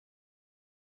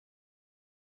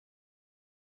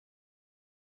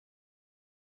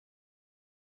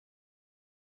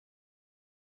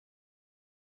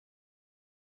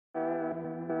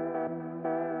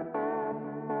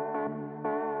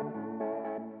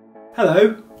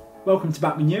Hello, welcome to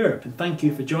Bachmann Europe and thank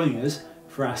you for joining us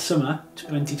for our summer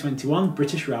 2021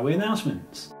 British Railway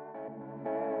announcements.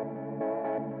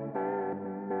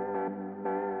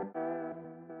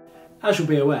 As you'll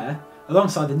be aware,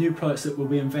 alongside the new products that we'll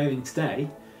be unveiling today,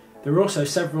 there are also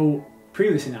several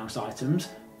previously announced items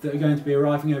that are going to be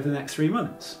arriving over the next 3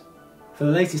 months. For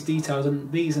the latest details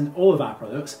on these and all of our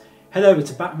products, head over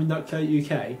to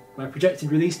bachmann.co.uk where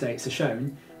projected release dates are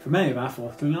shown for many of our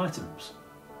forthcoming items.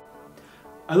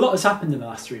 A lot has happened in the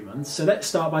last 3 months, so let's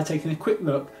start by taking a quick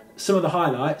look at some of the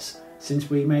highlights since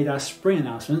we made our spring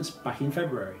announcements back in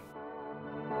February.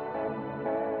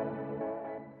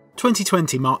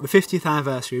 2020 marked the 50th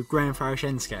anniversary of Graham Farish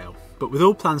N-Scale, but with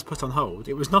all plans put on hold,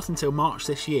 it was not until March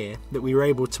this year that we were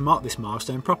able to mark this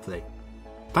milestone properly.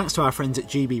 Thanks to our friends at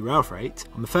GB Rail Freight,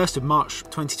 on the 1st of March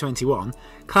 2021,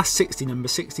 Class 60 number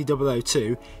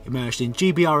 60002 emerged in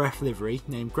GBRF livery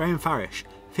named Graham Farish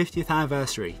 50th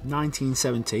Anniversary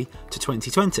 1970 to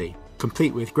 2020,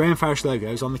 complete with Graham Farish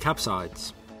logos on the cab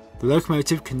sides. The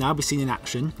locomotive can now be seen in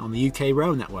action on the UK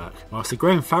rail network, whilst the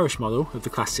Graham Farish model of the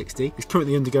Class 60 is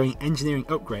currently undergoing engineering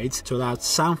upgrades to allow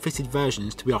sound-fitted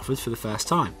versions to be offered for the first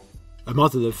time. A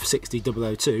model of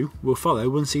 60002 will follow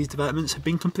once these developments have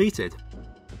been completed.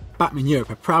 Bachmann Europe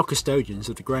are proud custodians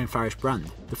of the Graham Farish brand,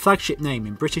 the flagship name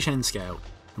in British N-Scale,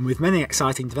 and with many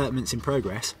exciting developments in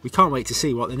progress, we can't wait to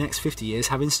see what the next 50 years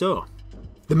have in store.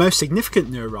 The most significant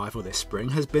new arrival this spring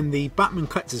has been the Bachmann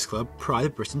Collectors Club Pride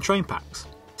of Britain train packs,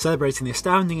 celebrating the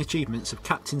astounding achievements of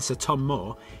Captain Sir Tom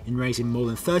Moore in raising more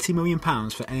than £30 million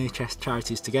for NHS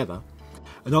charities together,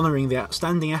 and honouring the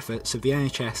outstanding efforts of the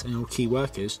NHS and all key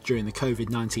workers during the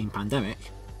COVID-19 pandemic.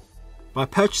 By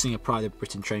purchasing a Pride of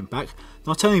Britain train pack,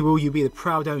 not only will you be the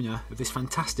proud owner of this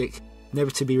fantastic, never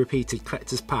to be repeated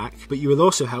collector's pack, but you will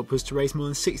also help us to raise more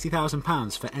than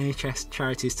 £60,000 for NHS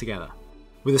charities together.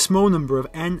 With a small number of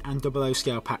N and 00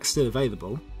 scale packs still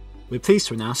available, we're pleased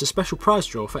to announce a special prize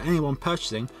draw for anyone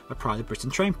purchasing a Pride of Britain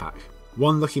train pack.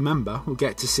 One lucky member will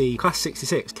get to see Class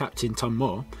 66 Captain Tom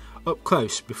Moore up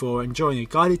close before enjoying a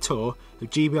guided tour of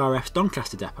GBRF's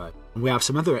Doncaster depot, and we have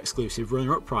some other exclusive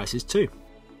runner-up prizes too.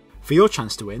 For your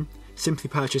chance to win, simply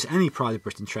purchase any Pride of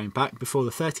Britain train pack before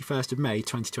the 31st of May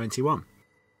 2021.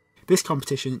 This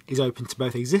competition is open to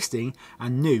both existing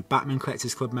and new Bachmann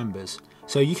Collectors Club members,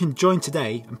 so you can join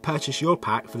today and purchase your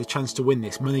pack for the chance to win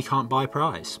this money can't buy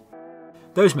prize.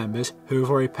 Those members who have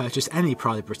already purchased any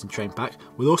Pride of Britain train pack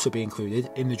will also be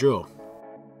included in the draw.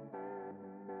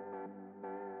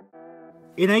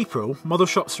 In April, model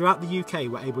shops throughout the UK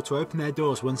were able to open their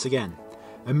doors once again,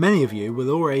 and many of you will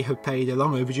already have paid a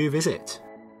long overdue visit.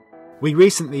 We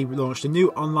recently launched a new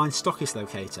online stockist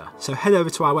locator, so head over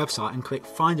to our website and click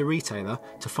Find a Retailer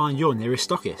to find your nearest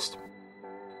stockist.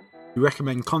 We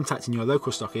recommend contacting your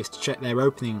local stockist to check their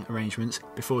opening arrangements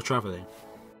before travelling.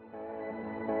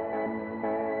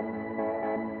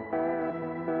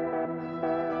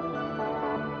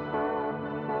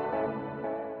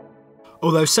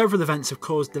 Although several events have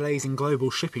caused delays in global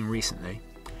shipping recently,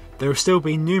 there have still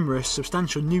been numerous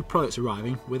substantial new products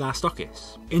arriving with our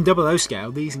stockists. In 00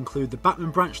 scale, these include the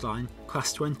Bachmann branch line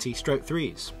Class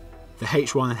 20/3s, the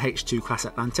H1 and H2 Class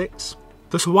Atlantics,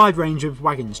 plus a wide range of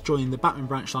wagons joining the Bachmann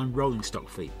branch line rolling stock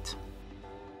fleet.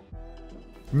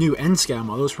 New N-scale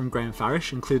models from Graham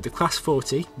Farish include the Class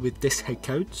 40 with disc head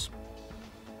codes,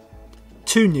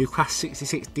 2 new Class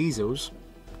 66 diesels,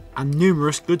 and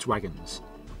numerous goods wagons,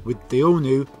 with the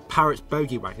all-new Parrot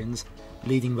bogie wagons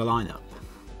leading the lineup.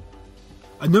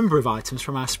 A number of items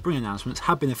from our spring announcements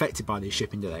have been affected by these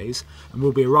shipping delays and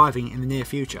will be arriving in the near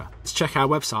future. Let's check our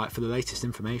website for the latest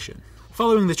information.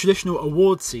 Following the traditional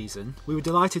awards season, we were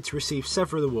delighted to receive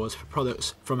several awards for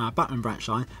products from our Bachmann branch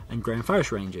line and Graham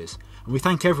Farish ranges, and we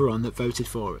thank everyone that voted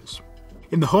for us.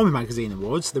 In the Hormy Magazine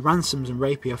Awards, the Ransoms and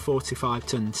Rapier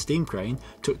 45-ton steam crane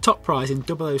took top prize in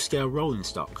 00 scale rolling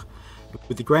stock,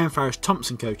 with the Graham Farish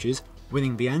Thompson coaches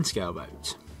winning the N-scale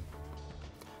vote.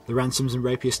 The Ransoms and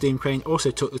Rapier steam crane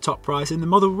also took the top prize in the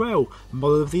Model Rail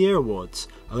Model of the Year Awards,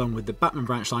 along with the Bachmann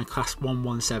branch line Class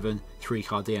 117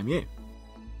 3-car DMU.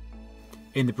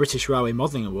 In the British Railway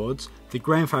Modelling Awards, the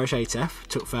Graham Farish 8F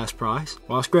took first prize,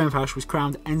 whilst Graham Farish was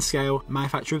crowned N-Scale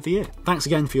Manufacturer of the Year. Thanks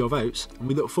again for your votes, and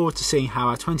we look forward to seeing how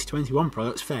our 2021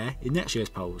 products fare in next year's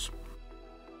polls.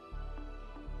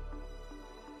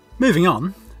 Moving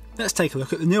on, let's take a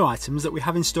look at the new items that we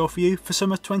have in store for you for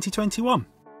summer 2021.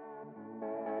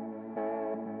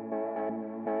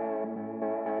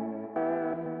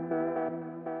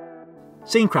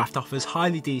 Scenecraft offers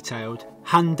highly detailed,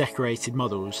 hand-decorated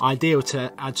models ideal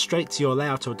to add straight to your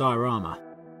layout or diorama.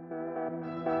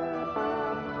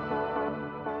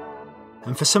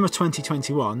 And for summer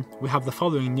 2021, we have the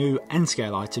following new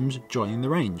N-scale items joining the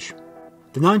range.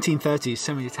 The 1930s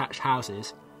semi-detached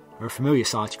houses are a familiar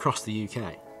sight across the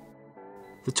UK.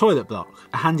 The toilet block,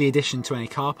 a handy addition to any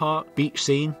car park, beach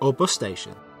scene or bus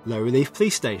station. Low relief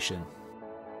police station.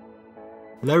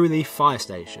 Low relief fire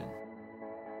station.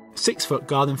 6-foot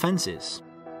garden fences.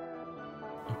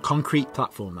 And concrete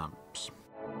platform lamps.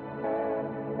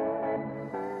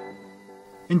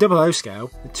 In 00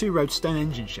 scale, the 2-road stone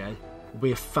engine shed will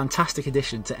be a fantastic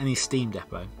addition to any steam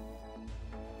depot.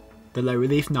 The low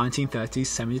relief 1930s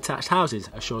semi-detached houses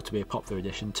are sure to be a popular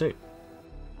addition too.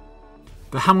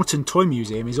 The Hamilton Toy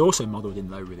Museum is also modelled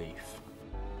in low relief.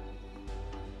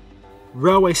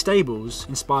 Railway stables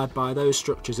inspired by those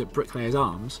structures at Bricklayers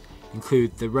Arms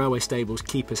include the Railway Stables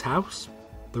Keeper's House,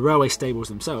 the Railway Stables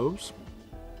themselves,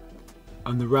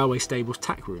 and the Railway Stables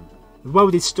Tack Room. The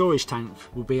welded storage tank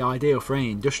will be ideal for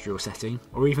any industrial setting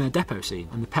or even a depot scene,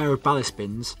 and the pair of ballast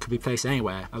bins could be placed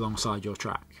anywhere alongside your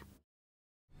track.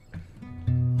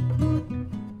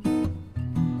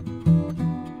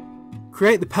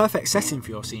 Create the perfect setting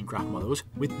for your scenecraft models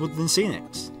with Woodland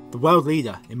Scenics, the world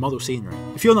leader in model scenery.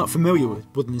 If you're not familiar with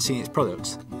Woodland Scenics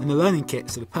products, then the learning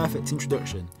kits are the perfect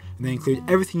introduction, and they include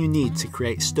everything you need to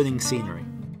create stunning scenery.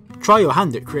 Try your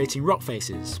hand at creating rock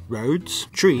faces, roads,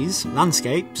 trees,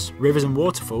 landscapes, rivers and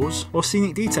waterfalls, or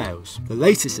scenic details. The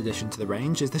latest addition to the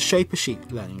range is the Shaper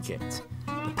Sheet learning kit,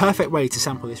 the perfect way to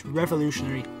sample this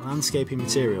revolutionary landscaping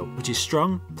material, which is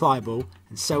strong, pliable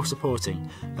and self-supporting,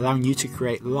 allowing you to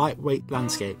create lightweight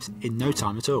landscapes in no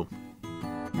time at all.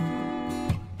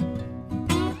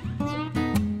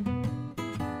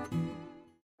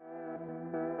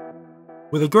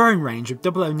 With a growing range of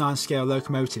 009 scale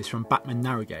locomotives from Bachmann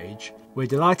narrow gauge, we're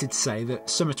delighted to say that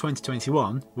summer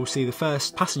 2021 will see the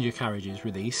first passenger carriages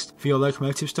released for your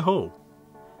locomotives to haul.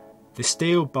 The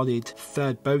steel-bodied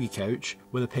third bogie coach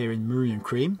will appear in maroon and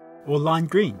cream or lime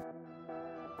green,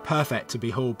 perfect to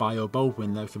be hauled by your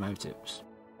Baldwin locomotives.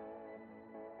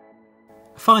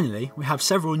 Finally, we have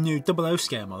several new 00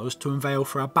 scale models to unveil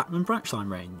for our Bachmann branchline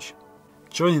range.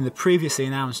 Joining the previously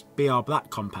announced BR Black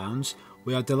compounds,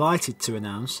 we are delighted to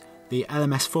announce the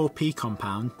LMS 4P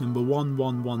compound number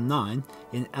 1119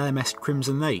 in LMS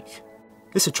Crimson Lake.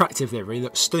 This attractive livery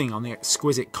looks stunning on the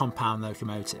exquisite compound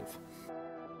locomotive.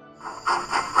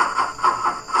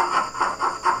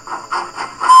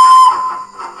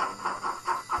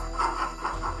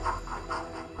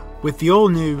 With the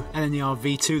all-new LNER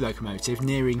V2 locomotive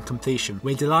nearing completion,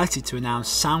 we're delighted to announce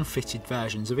sound-fitted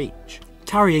versions of each.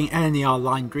 Carrying LNER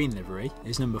lime green livery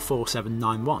is number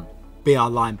 4791. BR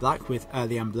Lime Black with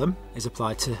early emblem is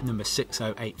applied to number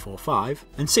 60845,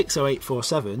 and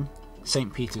 60847,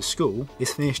 St Peter's School,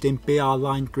 is finished in BR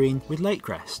Lime Green with Lake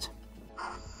Crest.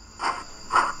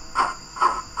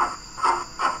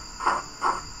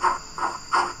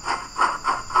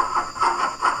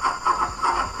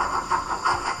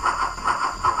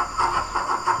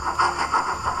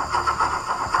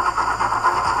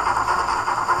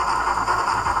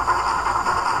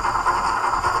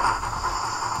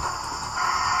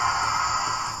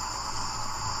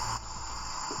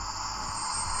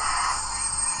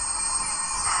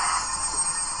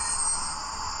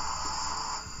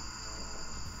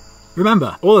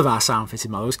 Remember, all of our sound-fitted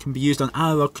models can be used on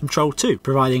analog control too,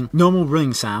 providing normal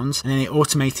running sounds and any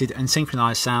automated and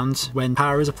synchronised sounds when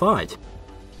power is applied.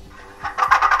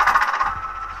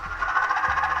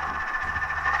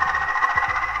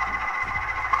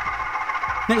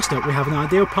 Next up, we have an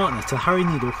ideal partner to Harry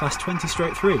Needle Class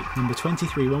 20/3, number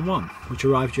 2311, which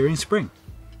arrived during spring.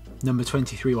 Number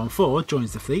 2314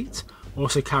 joins the fleet,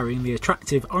 also carrying the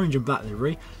attractive orange and black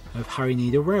livery of Harry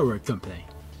Needle Railroad Company,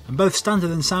 and both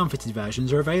standard and sound-fitted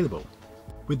versions are available.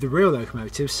 With the real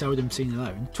locomotives seldom seen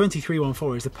alone,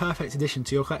 2314 is the perfect addition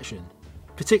to your collection,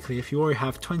 particularly if you already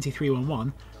have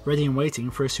 2311 ready and waiting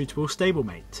for a suitable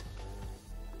stablemate.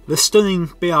 The stunning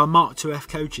BR Mark IIF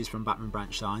coaches from Bachmann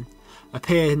Branchline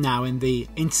appear now in the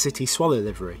Intercity Swallow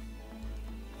livery,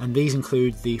 and these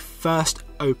include the First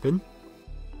Open,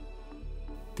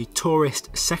 the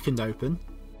Tourist Second Open,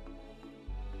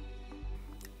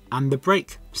 and the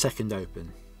Brake Second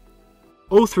Open.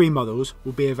 All three models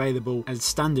will be available as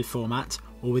standard format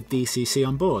or with DCC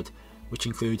on board, which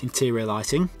include interior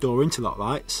lighting, door interlock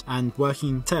lights and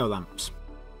working tail lamps.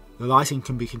 The lighting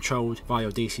can be controlled via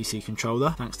your DCC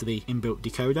controller thanks to the inbuilt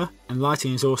decoder, and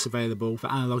lighting is also available for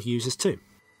analogue users too.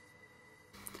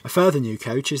 A further new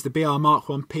coach is the BR Mark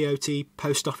I POT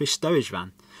Post Office Stowage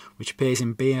Van, which appears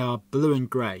in BR Blue and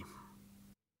Grey.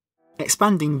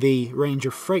 Expanding the range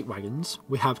of freight wagons,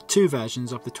 we have two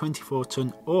versions of the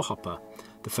 24-ton ore hopper,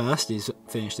 The first is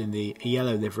finished in the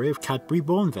yellow livery of Cadbury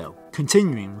Bourneville.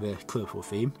 Continuing the colourful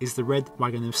theme is the red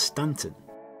wagon of Stanton.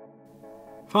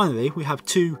 Finally, we have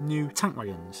two new tank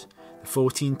wagons. The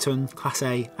 14-ton Class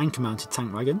A anchor-mounted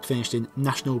tank wagon, finished in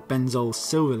National Benzol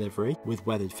silver livery with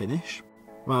weathered finish,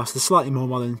 whilst the slightly more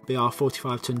modern BR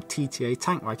 45-ton TTA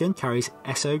tank wagon carries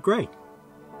SO grey.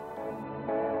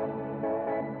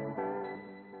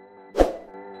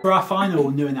 For our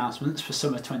final new announcements for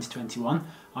summer 2021,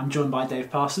 I'm joined by Dave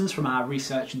Parsons from our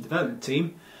research and development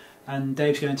team, and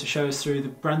Dave's going to show us through the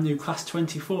brand new Class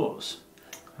 24s.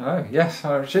 Hello, yes,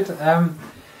 hi Richard.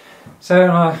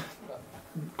 So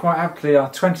quite aptly,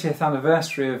 our 20th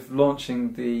anniversary of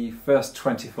launching the first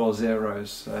 24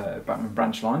 Zeros Bachmann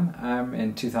branch line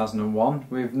in 2001.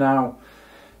 We've now,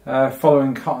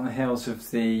 following hot on the heels of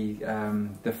the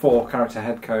 4-character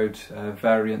headcode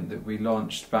variant that we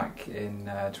launched back in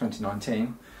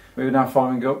 2019, we are now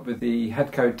following up with the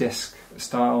headcode disc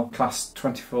style Class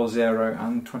 24 Zero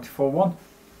and 24 1.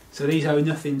 So these owe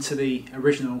nothing to the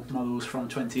original models from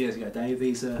 20 years ago, Dave.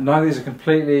 These are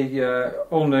completely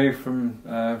all new from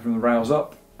the rails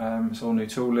up. It's all new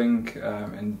tooling,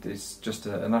 and it's just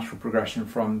a natural progression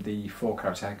from the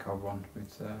 4-character headcode one.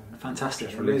 With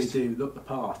fantastic. They really do look the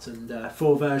part, and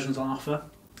 4 versions on offer.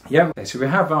 Yeah, okay, so we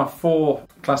have our 4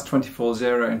 Class 24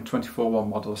 Zero and 24 1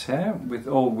 models here,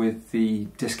 with the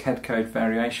disc headcode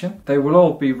variation. They will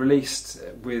all be released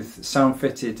with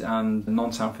sound-fitted and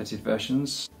non-sound-fitted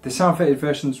versions. The sound-fitted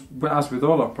versions, as with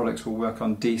all our products, will work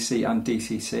on DC and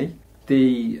DCC.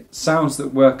 The sounds that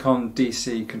work on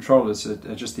DC controllers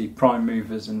are just the prime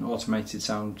movers and automated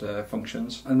sound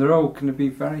functions, and they're all going to be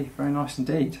very, very nice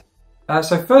indeed.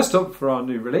 So first up for our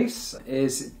new release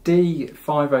is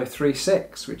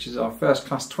D5036, which is our first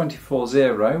Class 24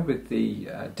 Zero with the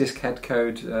disc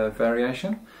headcode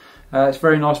variation. It's a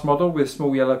very nice model with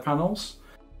small yellow panels.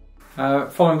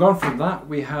 Following on from that,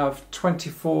 we have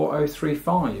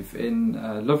 24035 in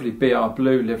lovely BR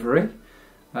blue livery.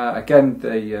 Again,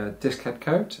 the disc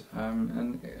headcode,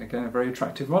 and again a very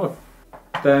attractive model.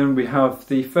 Then we have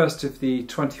the first of the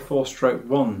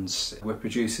 24-1s we're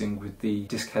producing with the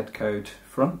disc headcode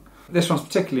front. This one's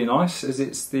particularly nice as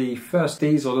it's the first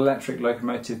diesel electric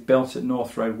locomotive built at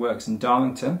North Road Works in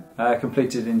Darlington,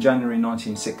 completed in January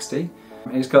 1960.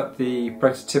 It's got the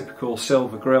prototypical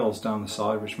silver grills down the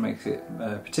side, which makes it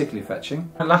particularly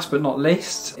fetching. And last but not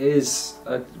least is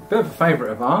a bit of a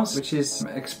favourite of ours, which is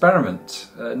Experiment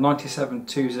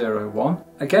 97201.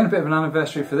 Again, a bit of an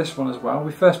anniversary for this one as well.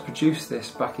 We first produced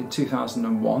this back in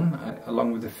 2001,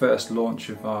 along with the first launch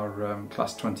of our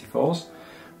Class 24s.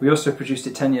 We also produced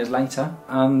it 10 years later,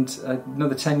 and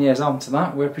another 10 years on to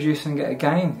that, we're producing it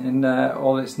again in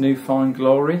all its new fine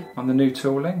glory on the new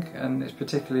tooling, and it's a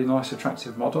particularly nice,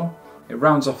 attractive model. It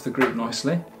rounds off the group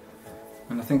nicely,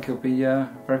 and I think it'll be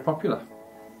very popular.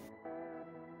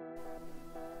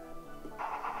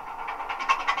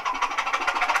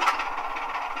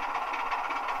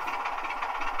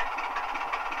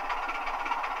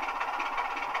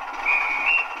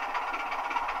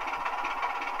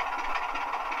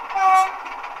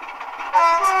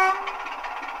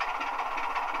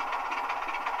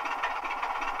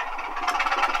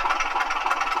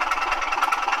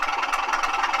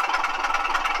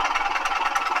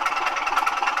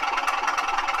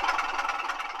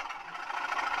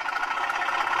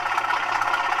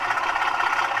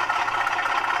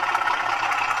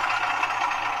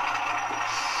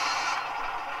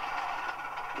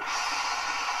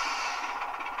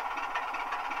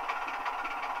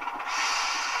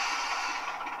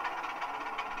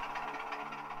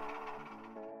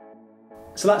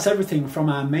 So that's everything from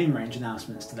our main range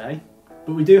announcements today,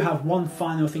 but we do have one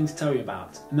final thing to tell you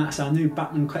about, and that's our new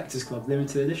Bachmann Collectors Club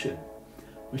limited edition.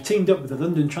 We've teamed up with the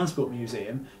London Transport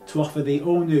Museum to offer the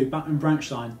all-new Bachmann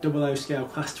branch line 00 scale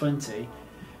Class 20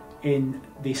 in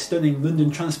the stunning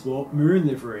London Transport maroon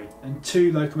livery, and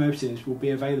 2 locomotives will be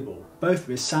available, both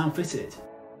with sound fitted.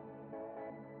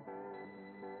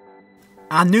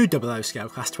 Our new 00 scale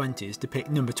Class 20s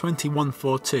depict number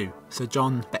 2142, Sir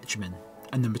John Bachmann,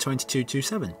 and number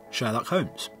 2227, Sherlock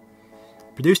Holmes.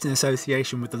 Produced in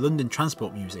association with the London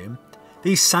Transport Museum,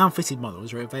 these sound-fitted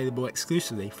models are available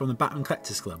exclusively from the Bachmann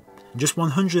Collectors Club, and just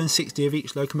 160 of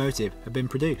each locomotive have been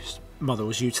produced.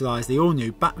 Models utilise the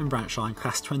all-new Bachmann branch line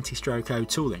Class 20-0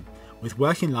 tooling, with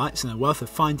working lights and a wealth of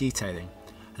fine detailing,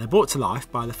 and are brought to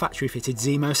life by the factory-fitted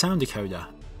Zemo sound decoder,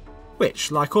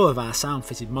 which, like all of our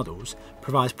sound-fitted models,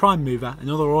 provides prime mover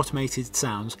and other automated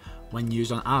sounds when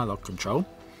used on analogue control,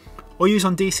 or used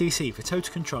on DCC for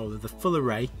total control of the full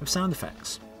array of sound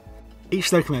effects.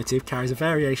 Each locomotive carries a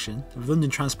variation of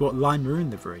London Transport lime maroon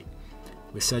livery,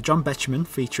 with Sir John Bachmann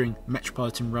featuring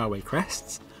Metropolitan Railway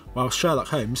crests, while Sherlock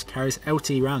Holmes carries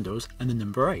LT roundels and the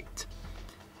number 8.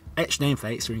 Etched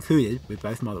nameplates are included with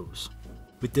both models.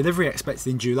 With delivery expected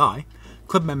in July,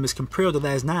 club members can pre-order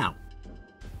theirs now.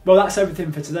 Well, that's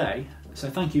everything for today, so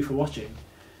thank you for watching.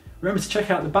 Remember to check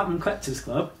out the Bachmann Collectors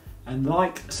Club and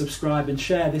like, subscribe and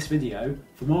share this video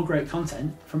for more great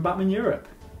content from Bachmann Europe.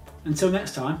 Until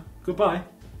next time, goodbye.